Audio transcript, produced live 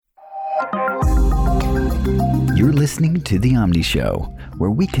You're listening to The Omni Show, where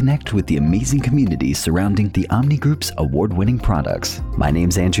we connect with the amazing community surrounding the Omni Group's award-winning products. My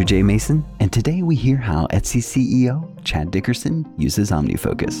name's Andrew J. Mason, and today we hear how Etsy CEO Chad Dickerson uses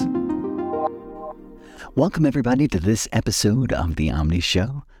OmniFocus. Welcome everybody to this episode of The Omni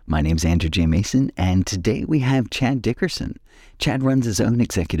Show. My name's Andrew J. Mason, and today we have Chad Dickerson. Chad runs his own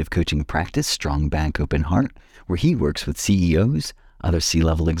executive coaching practice, Strong Back Open Heart, where he works with CEOs, other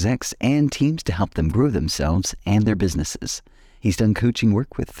C-level execs, and teams to help them grow themselves and their businesses. He's done coaching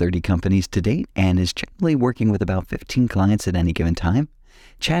work with 30 companies to date and is generally working with about 15 clients at any given time.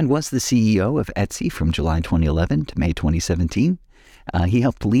 Chad was the CEO of Etsy from July 2011 to May 2017. He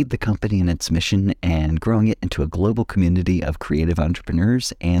helped lead the company in its mission and growing it into a global community of creative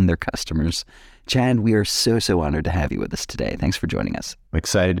entrepreneurs and their customers. Chad, we are so honored to have you with us today. Thanks for joining us. I'm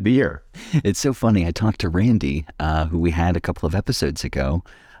excited to be here. It's so funny. I talked to Randy, who we had a couple of episodes ago.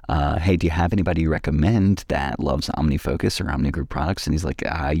 Hey, do you have anybody you recommend that loves OmniFocus or Omni Group products? And he's like,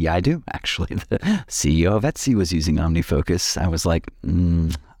 yeah, I do. Actually, the CEO of Etsy was using OmniFocus. I was like,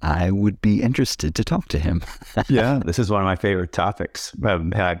 I would be interested to talk to him. Yeah, this is one of my favorite topics.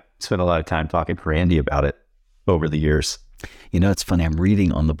 I spent a lot of time talking to Randy about it over the years. You know, it's funny. I'm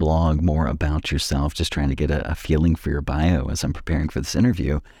reading on the blog more about yourself, just trying to get a feeling for your bio as I'm preparing for this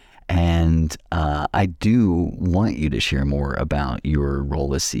interview. And I do want you to share more about your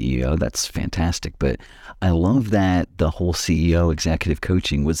role as CEO. That's fantastic. But I love that the whole CEO executive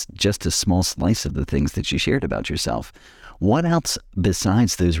coaching was just a small slice of the things that you shared about yourself. What else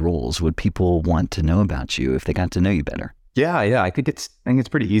besides those roles would people want to know about you if they got to know you better? Yeah. I think it's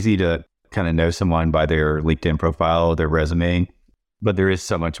pretty easy to kind of know someone by their LinkedIn profile, their resume, but there is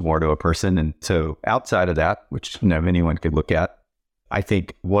so much more to a person. And so outside of that, which anyone could look at, I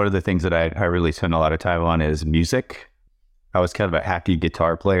think one of the things that I really spend a lot of time on is music. I was kind of a hacky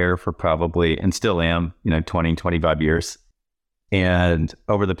guitar player for probably, and still am, 20, 25 years. And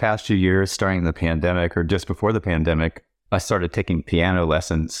over the past few years, starting the pandemic or just before the pandemic, I started taking piano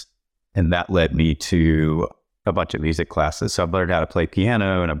lessons, and that led me to a bunch of music classes. So I've learned how to play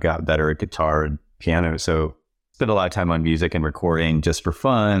piano, and I've got better at guitar and piano. So spent a lot of time on music and recording just for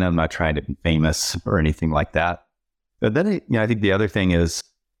fun. I'm not trying to be famous or anything like that. But then, I think the other thing is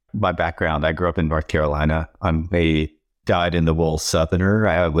my background. I grew up in North Carolina. I'm a dyed-in-the-wool Southerner.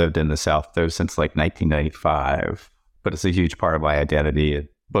 I have lived in the South, though, since like 1995, but it's a huge part of my identity.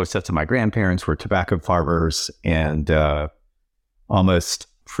 Both sets of my grandparents were tobacco farmers, and almost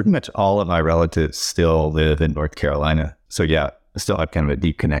pretty much all of my relatives still live in North Carolina. So yeah, I still have kind of a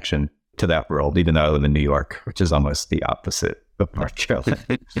deep connection to that world, even though I live in New York, which is almost the opposite of North Carolina.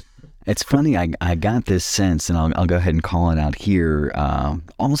 It's funny, I got this sense, and I'll go ahead and call it out here,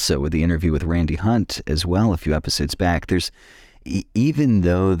 also with the interview with Randy Hunt as well a few episodes back. There's, even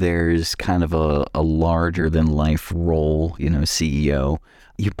though there's kind of a larger than life role, CEO,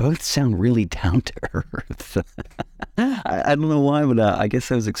 you both sound really down to earth. I don't know why, but I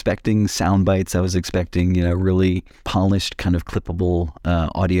guess I was expecting sound bites. I was expecting, really polished kind of clippable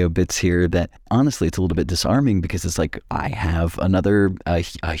audio bits here that honestly, it's a little bit disarming because it's like, I have another a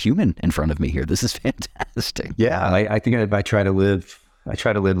human in front of me here. This is fantastic. Yeah, I think if I try to live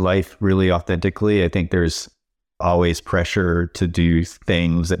life really authentically. I think there's always pressure to do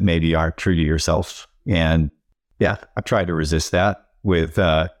things that maybe aren't true to yourself. And yeah, I've tried to resist that with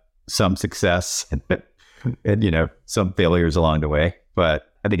some success and some failures along the way.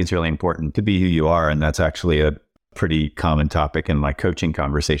 But I think it's really important to be who you are. And that's actually a pretty common topic in my coaching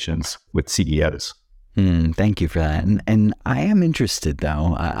conversations with CEOs. Thank you for that. And I am interested,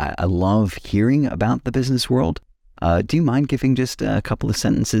 though. I love hearing about the business world. Do you mind giving just a couple of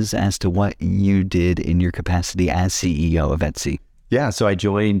sentences as to what you did in your capacity as CEO of Etsy? Yeah, so I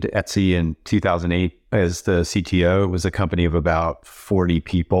joined Etsy in 2008 as the CTO. It was a company of about 40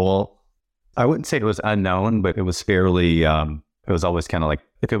 people. I wouldn't say it was unknown, but it was fairly, it was always kind of like,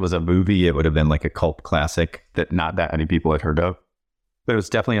 if it was a movie, it would have been like a cult classic that not that many people had heard of. But it was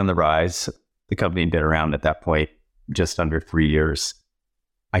definitely on the rise. The company had been around at that point just under 3 years.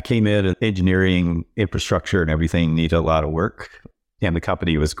 I came in and engineering, infrastructure, and everything needed a lot of work. And the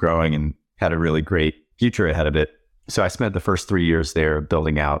company was growing and had a really great future ahead of it. So I spent the first 3 years there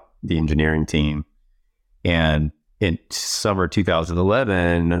building out the engineering team. And in summer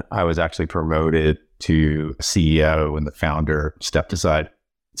 2011, I was actually promoted to CEO and the founder stepped aside.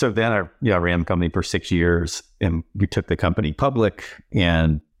 So then I ran the company for 6 years and we took the company public.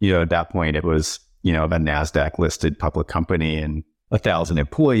 And, at that point it was, a NASDAQ listed public company and 1,000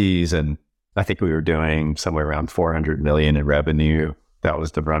 employees. And I think we were doing somewhere around 400 million in revenue. That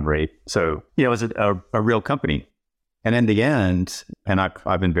was the run rate. So, it was a real company. And in the end, and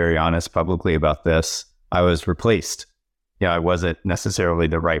I've been very honest publicly about this, I was replaced. I wasn't necessarily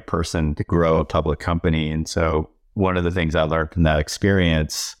the right person to grow a public company. And so one of the things I learned from that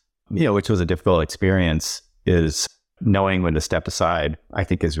experience, which was a difficult experience, is knowing when to step aside, I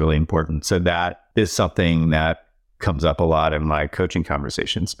think is really important. So that is something that comes up a lot in my coaching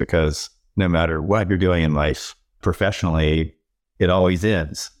conversations, because no matter what you're doing in life professionally, it always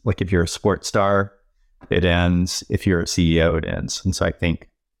ends. Like if you're a sports star, it ends. If you're a CEO, it ends. And so I think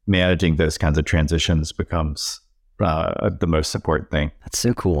managing those kinds of transitions becomes the most important thing. That's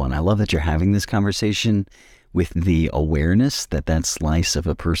so cool. And I love that you're having this conversation with the awareness that that slice of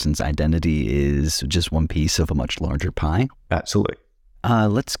a person's identity is just one piece of a much larger pie. Absolutely.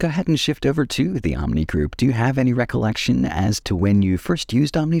 Let's go ahead and shift over to the Omni Group. Do you have any recollection as to when you first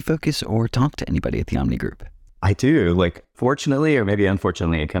used OmniFocus or talked to anybody at the Omni Group? I do. Like, fortunately, or maybe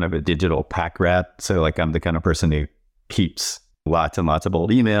unfortunately, kind of a digital pack rat. So like I'm the kind of person who keeps lots and lots of old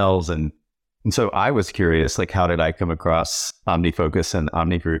emails. And so I was curious, like, how did I come across OmniFocus and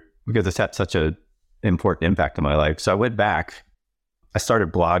Omni Group? Because it's had such an important impact on my life. So I went back. I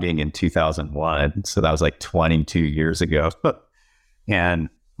started blogging in 2001. So that was like 22 years ago. And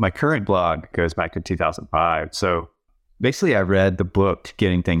my current blog goes back to 2005. So basically I read the book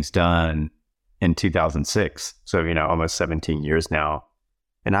Getting Things Done in 2006. So, almost 17 years now.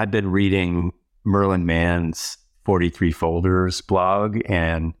 And I'd been reading Merlin Mann's 43 Folders blog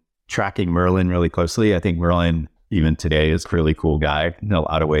and tracking Merlin really closely. I think Merlin, even today, is a really cool guy in a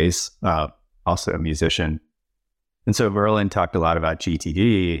lot of ways, also a musician. And so Merlin talked a lot about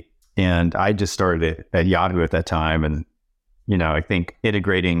GTD, and I just started at Yahoo at that time. And, I think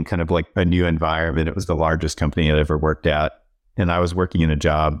integrating kind of like a new environment, it was the largest company I'd ever worked at. And I was working in a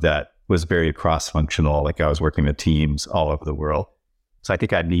job that was very cross-functional. Like I was working with teams all over the world. So I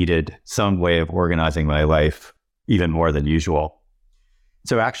think I needed some way of organizing my life even more than usual.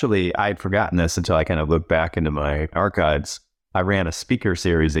 So actually, I'd forgotten this until I kind of looked back into my archives. I ran a speaker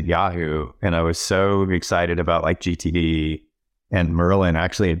series at Yahoo, and I was so excited about like GTD, and Merlin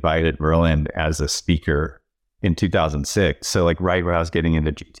actually invited Merlin as a speaker in 2006. So like right when I was getting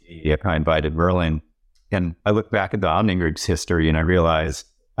into GTD, I invited Merlin, and I looked back at the Omni Group's history, and I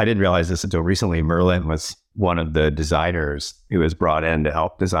didn't realize this until recently. Merlin was one of the designers who was brought in to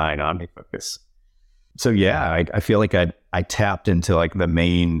help design OmniFocus. So yeah, I feel like I tapped into like the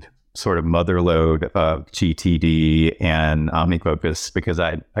main sort of motherlode of GTD and OmniFocus because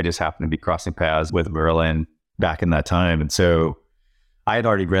I just happened to be crossing paths with Merlin back in that time. And so I had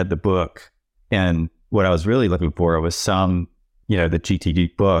already read the book, and what I was really looking for was the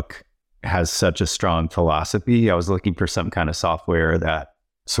GTD book has such a strong philosophy. I was looking for some kind of software that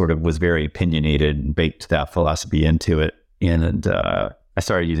sort of was very opinionated and baked that philosophy into it. And I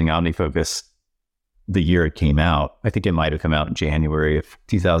started using OmniFocus the year it came out. I think it might have come out in January of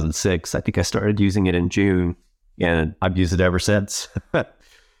 2006. I think I started using it in June, and I've used it ever since.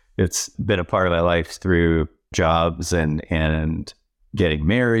 It's been a part of my life through jobs and getting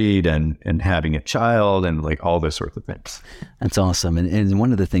married and having a child and like all those sorts of things. That's awesome. And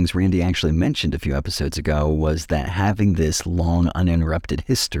one of the things Randy actually mentioned a few episodes ago was that having this long uninterrupted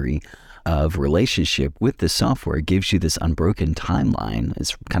history of relationship with the software gives you this unbroken timeline,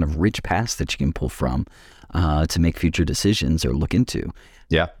 this kind of rich past that you can pull from to make future decisions or look into.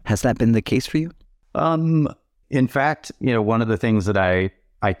 Yeah. Has that been the case for you? In fact, one of the things that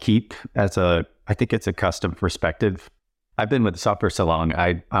I keep I think it's a custom perspective. I've been with the software so long,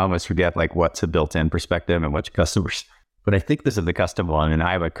 I almost forget like what's a built-in perspective and what's customers. But I think this is the custom one, and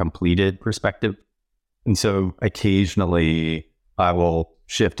I have a completed perspective. And so occasionally I will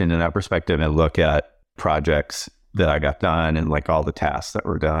shift into that perspective and look at projects that I got done and like all the tasks that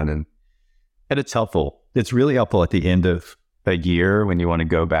were done. And it's helpful. It's really helpful at the end of a year when you want to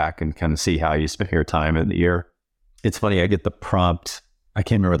go back and kind of see how you spent your time in the year. It's funny, I get the prompt. I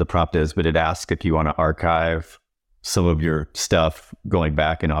can't remember what the prompt is, but it asks if you want to archive some of your stuff going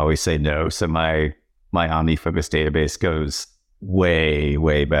back, and I always say no. So my OmniFocus database goes way,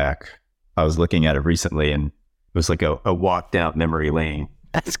 way back. I was looking at it recently, and it was like a walk down memory lane.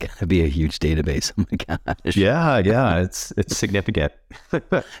 That's got to be a huge database. Oh my gosh. Yeah, it's significant.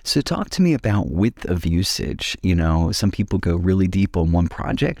 So talk to me about width of usage. Some people go really deep on one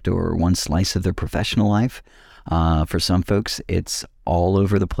project or one slice of their professional life. For some folks, it's all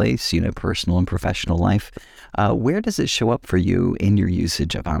over the place, personal and professional life. Where does it show up for you in your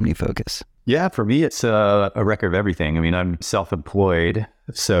usage of OmniFocus? Yeah, for me, it's a record of everything. I mean, I'm self-employed,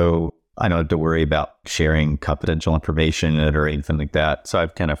 so I don't have to worry about sharing confidential information or anything like that. So I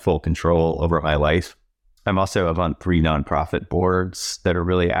have kind of full control over my life. I'm also on 3 nonprofit boards that are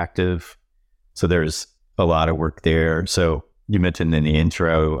really active. So there's a lot of work there. So you mentioned in the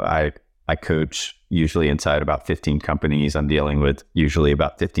intro, I coach usually inside about 15 companies. I'm dealing with usually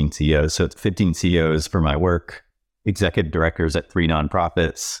about 15 CEOs. So it's 15 CEOs for my work, executive directors at 3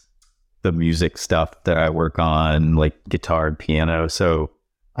 nonprofits, the music stuff that I work on, like guitar and piano. So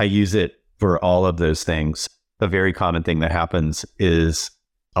I use it for all of those things. A very common thing that happens is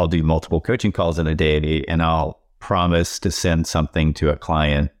I'll do multiple coaching calls in a day and I'll promise to send something to a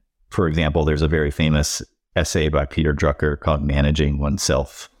client. For example, there's a very famous essay by Peter Drucker called Managing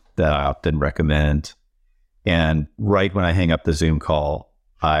Oneself that I often recommend. And right when I hang up the Zoom call,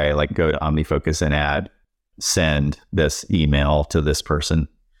 I go to OmniFocus and send this email to this person,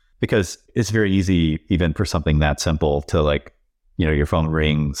 because it's very easy, even for something that simple, to your phone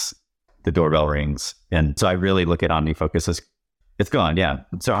rings, the doorbell rings. And so I really look at OmniFocus as it's gone. Yeah.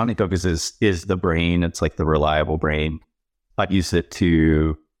 So OmniFocus is the brain. It's like the reliable brain. I've used it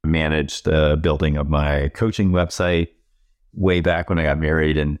to manage the building of my coaching website. Way back when I got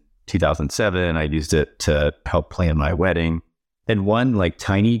married in 2007, I used it to help plan my wedding. And one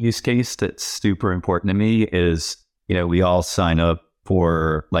tiny use case that's super important to me is, we all sign up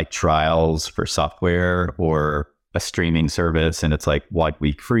for trials for software or a streaming service, and it's 1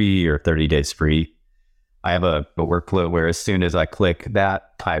 week free or 30 days free. I have a workflow where as soon as I click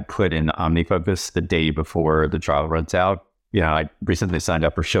that, I put in OmniFocus the day before the trial runs out. I recently signed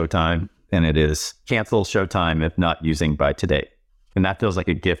up for Showtime, and it is cancel Showtime if not using by today. And that feels like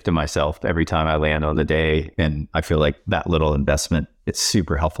a gift to myself every time I land on the day. And I feel like that little investment, it's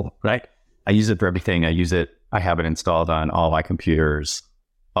super helpful, right? I use it for everything. I have it installed on all my computers,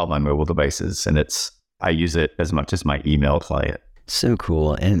 all my mobile devices, and I use it as much as my email client. So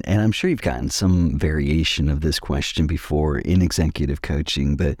cool. And I'm sure you've gotten some variation of this question before in executive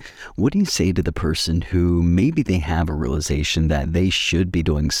coaching, but what do you say to the person who maybe they have a realization that they should be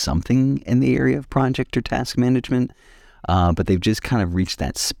doing something in the area of project or task management, but they've just kind of reached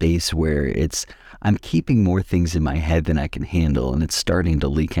that space where I'm keeping more things in my head than I can handle, and it's starting to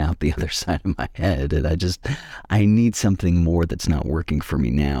leak out the other side of my head, and I need something more that's not working for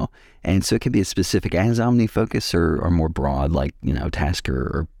me now. And so it can be as specific as OmniFocus or more broad, task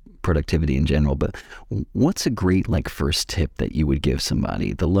or productivity in general. But what's a great first tip that you would give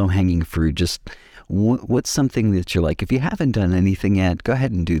somebody? The low-hanging fruit, just what's something that you're if you haven't done anything yet, go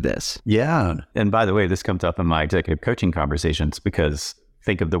ahead and do this. Yeah. And by the way, this comes up in my executive coaching conversations, because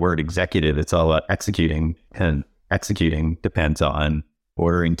think of the word executive, it's all about executing, and executing depends on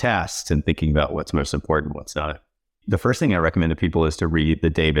ordering tasks and thinking about what's most important, what's not. The first thing I recommend to people is to read the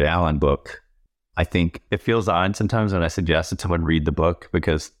David Allen book. I think it feels odd sometimes when I suggest that someone read the book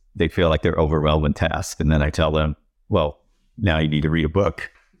because they feel like they're overwhelmed with tasks. And then I tell them, well, now you need to read a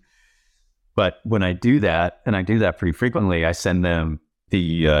book. But when I do that, and I do that pretty frequently, I send them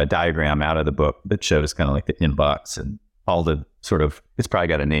the diagram out of the book that shows kind of the inbox and all the it's probably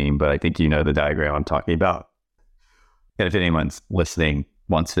got a name, but I think you know the diagram I'm talking about. And if anyone's listening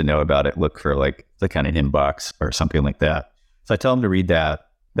wants to know about it, look for the kind of inbox or something like that. So I tell them to read that.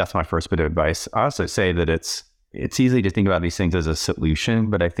 That's my first bit of advice. I also say that it's easy to think about these things as a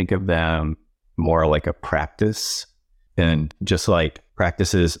solution, but I think of them more like a practice, and just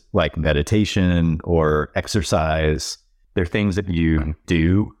practices like meditation or exercise. They're things that you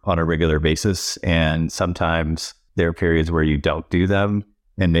do on a regular basis, and sometimes there are periods where you don't do them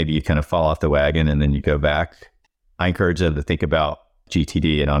and maybe you kind of fall off the wagon and then you go back. I encourage them to think about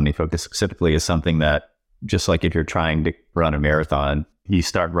GTD and OmniFocus specifically as something that, just like if you're trying to run a marathon, you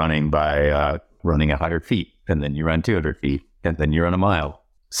start running by running 100 feet, and then you run 200 feet, and then you run a mile.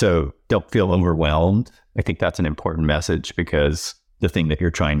 So don't feel overwhelmed. I think that's an important message, because the thing that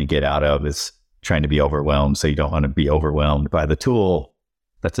you're trying to get out of is trying to be overwhelmed. So you don't want to be overwhelmed by the tool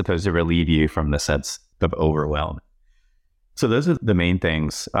that's supposed to relieve you from the sense of overwhelm. So those are the main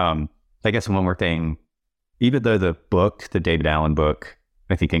things. I guess one more thing, even though the book, the David Allen book,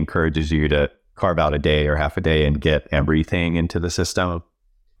 I think encourages you to carve out a day or half a day and get everything into the system.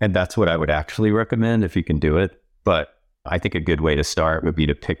 And that's what I would actually recommend if you can do it. But I think a good way to start would be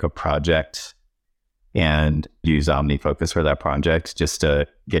to pick a project and use OmniFocus for that project, just to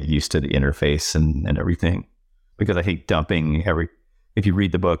get used to the interface and everything. Because I think if you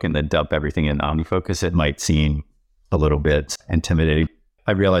read the book and then dump everything in OmniFocus, it might seem a little bit intimidating.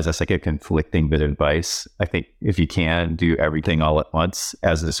 I realize that's a conflicting bit of advice. I think if you can do everything all at once,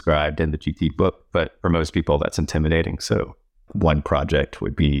 as described in the GT book, but for most people that's intimidating. So one project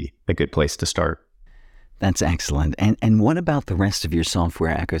would be a good place to start. That's excellent. And what about the rest of your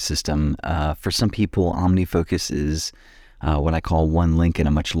software ecosystem? For some people, OmniFocus is what I call one link in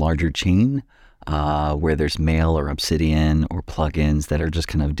a much larger chain, where there's Mail or Obsidian or plugins that are just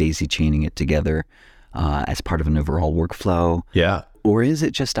kind of daisy chaining it together. as part of an overall workflow? Yeah. Or is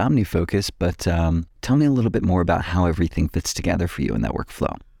it just OmniFocus? But tell me a little bit more about how everything fits together for you in that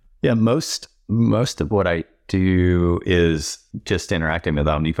workflow. Yeah, most of what I do is just interacting with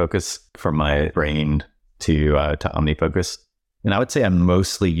OmniFocus from my brain to OmniFocus. And I would say I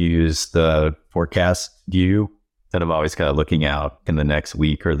mostly use the forecast view that I'm always kind of looking out in the next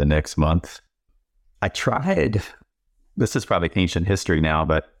week or the next month. I tried, this is probably ancient history now,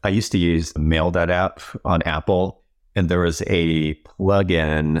 but I used to use Mail.app on Apple, and there was a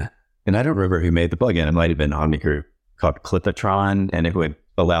plugin, and I don't remember who made the plugin. It might have been Omni Group, called Clipatron, and it would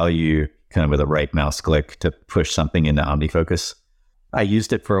allow you kind of with a right mouse click to push something into OmniFocus. I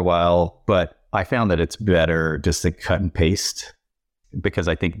used it for a while, but I found that it's better just to cut and paste, because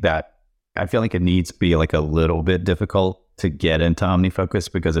I think that I feel like it needs to be like a little bit difficult to get into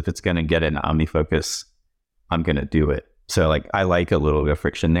OmniFocus, because if it's going to get into OmniFocus, I'm going to do it. So like, I like a little bit of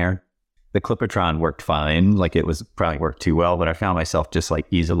friction there. The Clipatron worked fine. Like, it was probably worked too well, but I found myself just like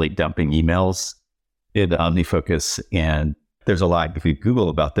easily dumping emails into OmniFocus. And there's a lot if you Google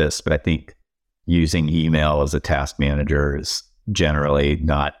about this, but I think using email as a task manager is generally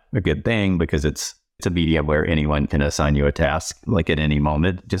not a good thing, because it's a medium where anyone can assign you a task like at any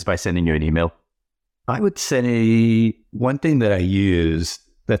moment just by sending you an email. I would say one thing that I use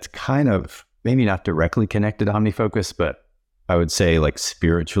that's kind of maybe not directly connected to OmniFocus, but I would say like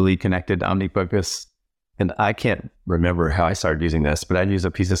spiritually connected to OmniFocus. And I can't remember how I started using this, but I use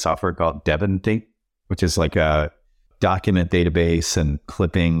a piece of software called DevonThink, which is like a document database and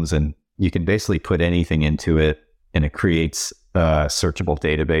clippings, and you can basically put anything into it, and it creates a searchable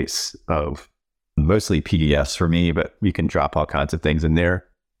database of mostly PDFs for me, but you can drop all kinds of things in there.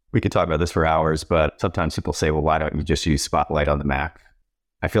 We could talk about this for hours, but sometimes people say, well, why don't you just use Spotlight on the Mac?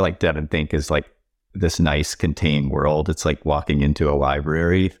 I feel like DevonThink is like this nice contained world. It's like walking into a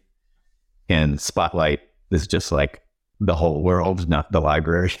library, and Spotlight is just like the whole world, not the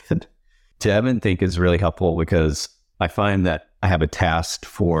library. DevonThink is really helpful because I find that I have a task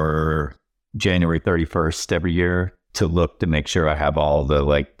for January 31st every year to look to make sure I have all the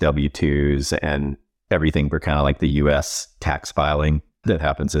like W-2s and everything for kind of like the US tax filing that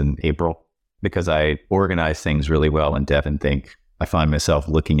happens in April. Because I organize things really well in DevonThink, I find myself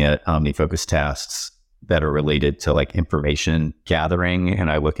looking at OmniFocus tasks that are related to like information gathering,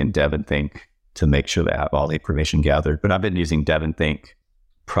 and I look in DevonThink to make sure that I have all the information gathered. But I've been using DevonThink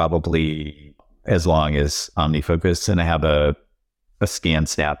probably as long as OmniFocus, and I have a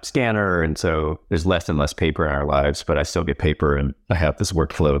ScanSnap scanner, and so there's less and less paper in our lives, but I still get paper, and I have this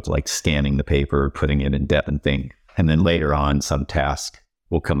workflow of like scanning the paper, putting it in DevonThink, and then later on some task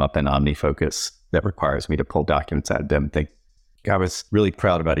will come up in OmniFocus that requires me to pull documents out of DevonThink. I was really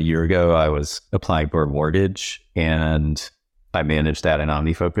proud about a year ago. I was applying for a mortgage, and I managed that in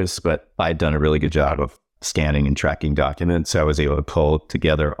OmniFocus, but I'd done a really good job of scanning and tracking documents. So I was able to pull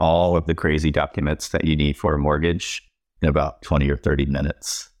together all of the crazy documents that you need for a mortgage in about 20 or 30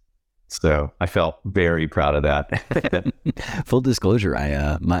 minutes. So I felt very proud of that. Full disclosure,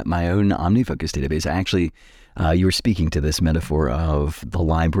 my own OmniFocus database, I actually, you were speaking to this metaphor of the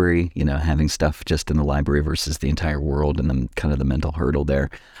library, having stuff just in the library versus the entire world, and then kind of the mental hurdle there.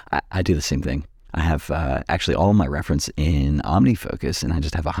 I do the same thing. I have actually all of my reference in OmniFocus, and I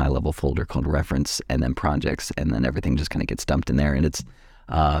just have a high-level folder called reference, and then projects, and then everything just kind of gets dumped in there. And it's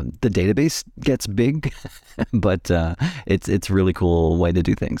the database gets big, but it's really cool way to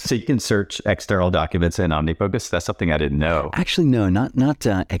do things. So you can search external documents in OmniFocus. That's something I didn't know. Actually, no, not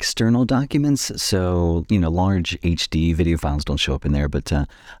external documents. So large HD video files don't show up in there, but I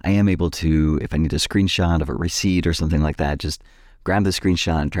am able to, if I need a screenshot of a receipt or something like that, just grab the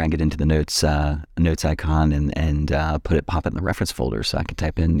screenshot and drag it into the notes icon and pop it in the reference folder, so I can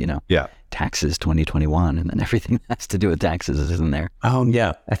type in taxes 2021, and then everything that has to do with taxes is in there. Oh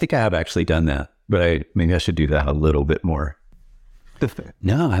yeah, I think I have actually done that, but maybe I should do that a little bit more.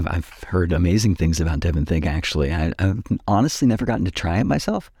 No, I've heard amazing things about DevonThink. Actually, I've honestly never gotten to try it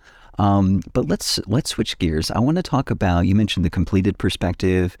myself. But let's switch gears. I want to talk about, you mentioned the completed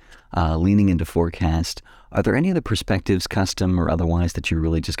perspective, leaning into forecast. Are there any other perspectives, custom or otherwise, that you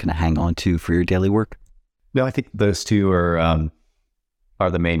really just kind of hang on to for your daily work? No, I think those two are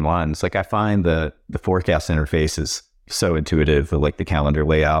the main ones. Like, I find the forecast interface is so intuitive, like the calendar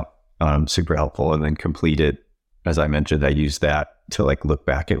layout, super helpful. And then completed, as I mentioned, I use that to like look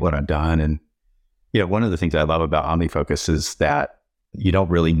back at what I've done. And one of the things I love about OmniFocus is that you don't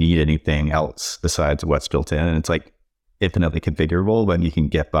really need anything else besides what's built in. And it's like infinitely configurable, but you can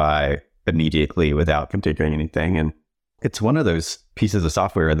get by immediately without configuring anything. And it's one of those pieces of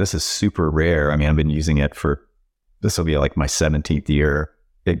software, and this is super rare. I mean, I've been using it this will be like my 17th year.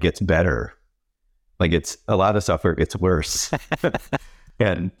 It gets better. Like it's a lot of software gets worse.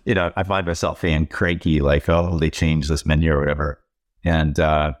 And, I find myself being cranky, like, oh, they changed this menu or whatever. And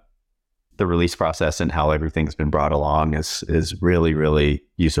the release process and how everything's been brought along is really, really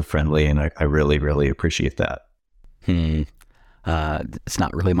user-friendly. And I really, really appreciate that. It's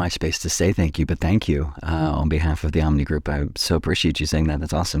not really my space to say thank you, but thank you on behalf of the Omni Group. I so appreciate you saying that.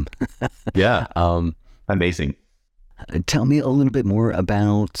 That's awesome. Yeah. Amazing. Tell me a little bit more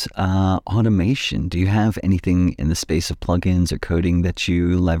about automation. Do you have anything in the space of plugins or coding that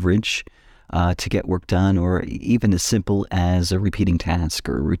you leverage to get work done, or even as simple as a repeating task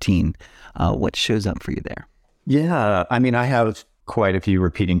or a routine? What shows up for you there? Yeah. I mean, I have quite a few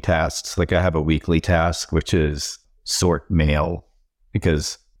repeating tasks. Like I have a weekly task, which is sort mail,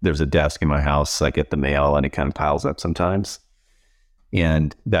 because there's a desk in my house. I get the mail and it kind of piles up sometimes.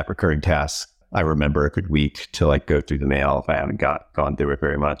 And that recurring task, I remember a good week to like go through the mail if I haven't gone through it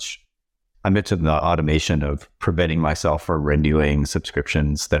very much. I mentioned the automation of preventing myself from renewing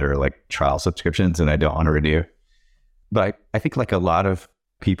subscriptions that are like trial subscriptions and I don't want to renew. But I think like a lot of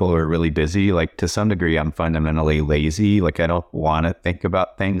people are really busy. Like to some degree, I'm fundamentally lazy. Like I don't want to think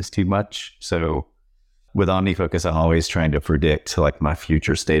about things too much. So with OmniFocus, I'm always trying to predict like my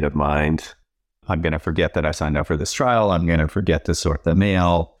future state of mind. I'm going to forget that I signed up for this trial. I'm going to forget to sort the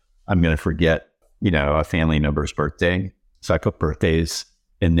mail. I'm going to forget, a family member's birthday. So I put birthdays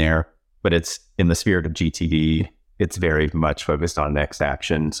in there, but it's in the spirit of GTD. It's very much focused on next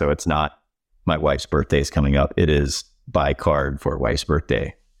action. So it's not my wife's birthday is coming up. It is buy card for wife's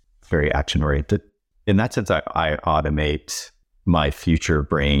birthday. It's very action oriented. In that sense, I automate my future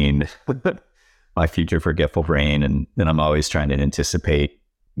brain, my future forgetful brain. And then I'm always trying to anticipate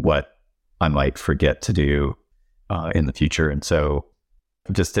what I might forget to do in the future. And so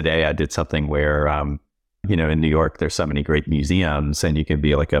just today I did something where, in New York, there's so many great museums and you can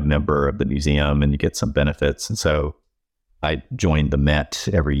be like a member of the museum and you get some benefits. And so I joined the Met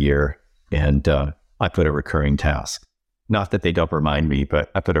every year and I put a recurring task. Not that they don't remind me,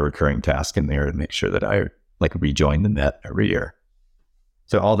 but I put a recurring task in there to make sure that I like rejoin the Met every year.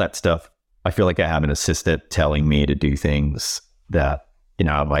 So all that stuff, I feel like I have an assistant telling me to do things that,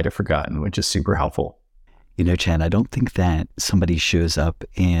 I might have forgotten, which is super helpful. Chad, I don't think that somebody shows up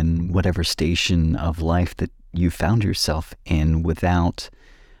in whatever station of life that you found yourself in without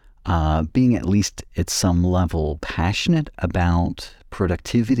being at least at some level passionate about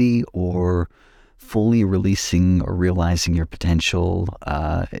productivity or fully releasing or realizing your potential.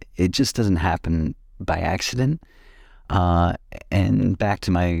 It just doesn't happen by accident. And back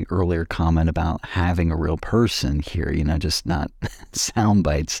to my earlier comment about having a real person here, just not sound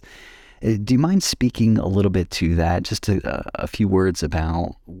bites. Do you mind speaking a little bit to that? Just a few words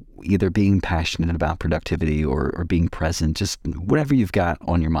about either being passionate about productivity or being present, just whatever you've got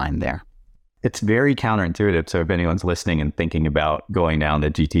on your mind there. It's very counterintuitive. So if anyone's listening and thinking about going down the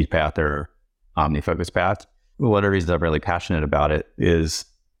GT path or OmniFocus path, one of the reasons I'm really passionate about it is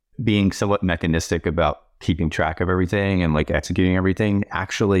being somewhat mechanistic about keeping track of everything and like executing everything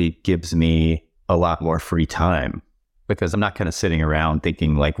actually gives me a lot more free time. Because I'm not kind of sitting around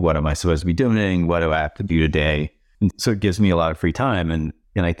thinking like, what am I supposed to be doing? What do I have to do today? And so it gives me a lot of free time. And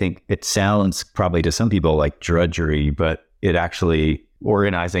I think it sounds probably to some people like drudgery, but it actually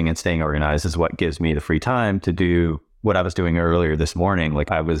organizing and staying organized is what gives me the free time to do what I was doing earlier this morning.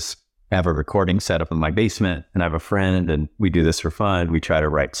 Like I have a recording set up in my basement and I have a friend and we do this for fun. We try to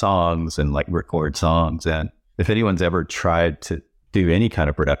write songs and like record songs. And if anyone's ever tried to do any kind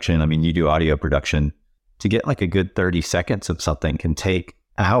of production, I mean, you do audio production, to get like a good 30 seconds of something can take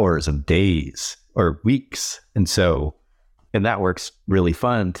hours of days or weeks. And that works really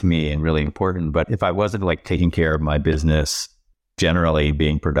fun to me and really important. But if I wasn't like taking care of my business, generally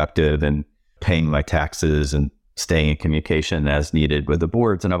being productive and paying my taxes and staying in communication as needed with the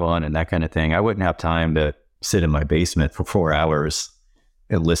boards and everyone and that kind of thing, I wouldn't have time to sit in my basement for 4 hours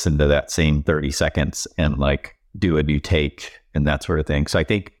and listen to that same 30 seconds and like do a new take and that sort of thing. So I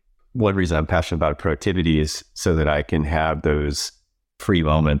think one reason I'm passionate about productivity is so that I can have those free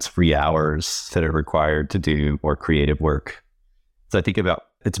moments, free hours that are required to do more creative work. So I think about,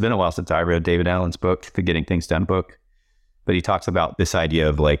 it's been a while since I read David Allen's book, the Getting Things Done book, but he talks about this idea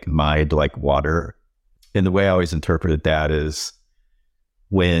of like mind like water. And the way I always interpreted that is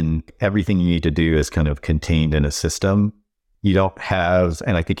when everything you need to do is kind of contained in a system, you don't have,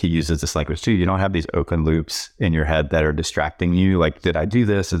 and I think he uses this language too, you don't have these open loops in your head that are distracting you. Like, did I do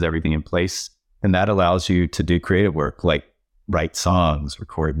this? Is everything in place? And that allows you to do creative work, like write songs,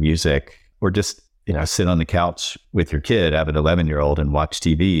 record music, or just, sit on the couch with your kid, have an 11-year-old and watch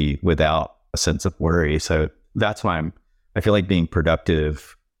TV without a sense of worry. So that's why I feel like being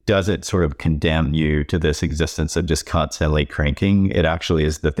productive doesn't sort of condemn you to this existence of just constantly cranking. It actually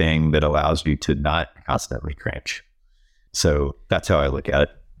is the thing that allows you to not constantly crank. So that's how I look at it.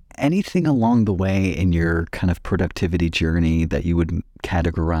 Anything along the way in your kind of productivity journey that you would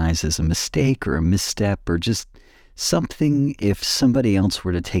categorize as a mistake or a misstep, or just something, if somebody else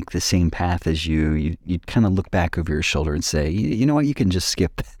were to take the same path as you'd kind of look back over your shoulder and say, you know what, you can just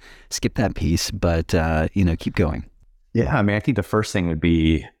skip that piece, but keep going? Yeah, I mean, I think the first thing would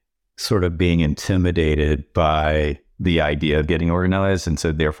be sort of being intimidated by the idea of getting organized, and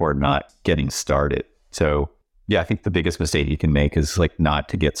so therefore not getting started. So yeah, I think the biggest mistake you can make is like not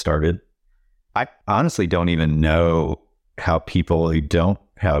to get started. I honestly don't even know how people who don't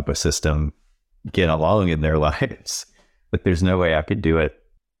have a system get along in their lives. Like there's no way I could do it.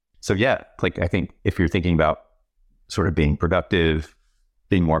 So yeah, like I think if you're thinking about sort of being productive,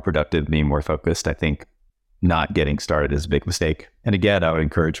 being more focused, I think not getting started is a big mistake. And again, I would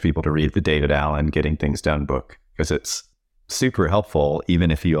encourage people to read the David Allen Getting Things Done book, because it's super helpful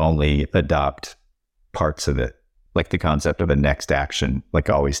even if you only adopt parts of it, like the concept of a next action, like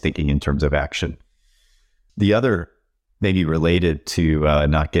always thinking in terms of action. The other maybe related to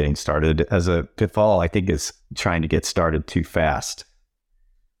not getting started as a pitfall, I think, is trying to get started too fast.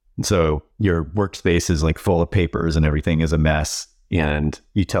 And so your workspace is like full of papers and everything is a mess. And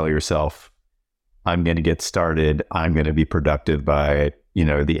you tell yourself, I'm going to get started. I'm going to be productive by,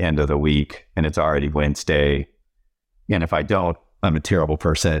 the end of the week. And it's already Wednesday. And if I don't, I'm a terrible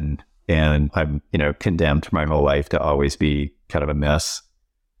person. And I'm, condemned my whole life to always be kind of a mess.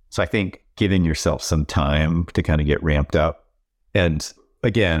 So I think giving yourself some time to kind of get ramped up. And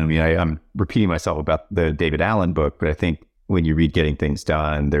again, I mean, I'm repeating myself about the David Allen book, but I think when you read Getting Things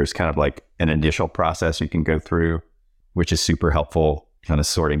Done, there's kind of like an initial process you can go through, which is super helpful, kind of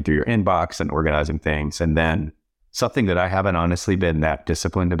sorting through your inbox and organizing things. And then something that I haven't honestly been that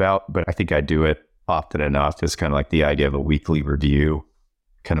disciplined about, but I think I do it often enough, is kind of like the idea of a weekly review,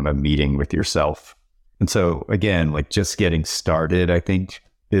 kind of a meeting with yourself. And so again, like just getting started, I think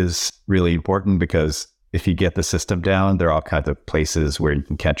is really important, because if you get the system down, there are all kinds of places where you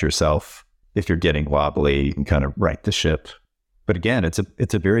can catch yourself. If you're getting wobbly, you can kind of right the ship. But again, it's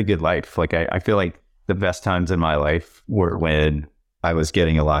a very good life. Like I feel like the best times in my life were when I was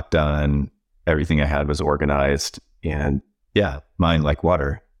getting a lot done. Everything I had was organized, and yeah, mind like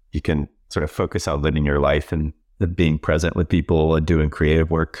water. You can sort of focus on living your life and being present with people and doing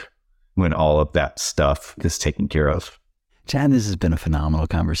creative work when all of that stuff is taken care of. Chad, this has been a phenomenal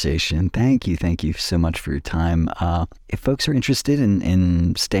conversation. Thank you so much for your time. If folks are interested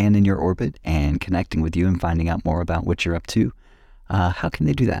in staying in your orbit and connecting with you and finding out more about what you're up to, how can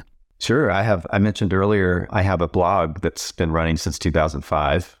they do that? Sure. I mentioned earlier, I have a blog that's been running since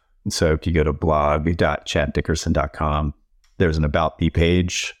 2005. And so if you go to blog.chaddickerson.com, there's an About Me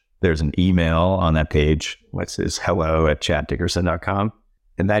page. There's an email on that page, which is hello@chaddickerson.com.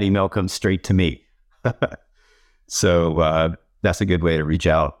 And that email comes straight to me. So that's a good way to reach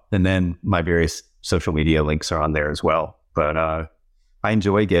out. And then my various social media links are on there as well. But I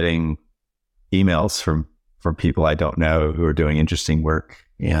enjoy getting emails from people I don't know who are doing interesting work.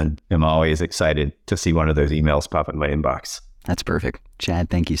 And I'm always excited to see one of those emails pop in my inbox. That's perfect. Chad,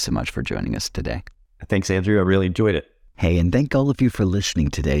 thank you so much for joining us today. Thanks, Andrew. I really enjoyed it. Hey, and thank all of you for listening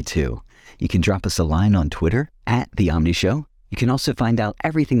today, too. You can drop us a line on Twitter @The Omni Show. You can also find out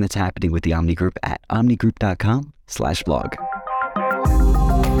everything that's happening with the Omni Group at omnigroup.com/blog.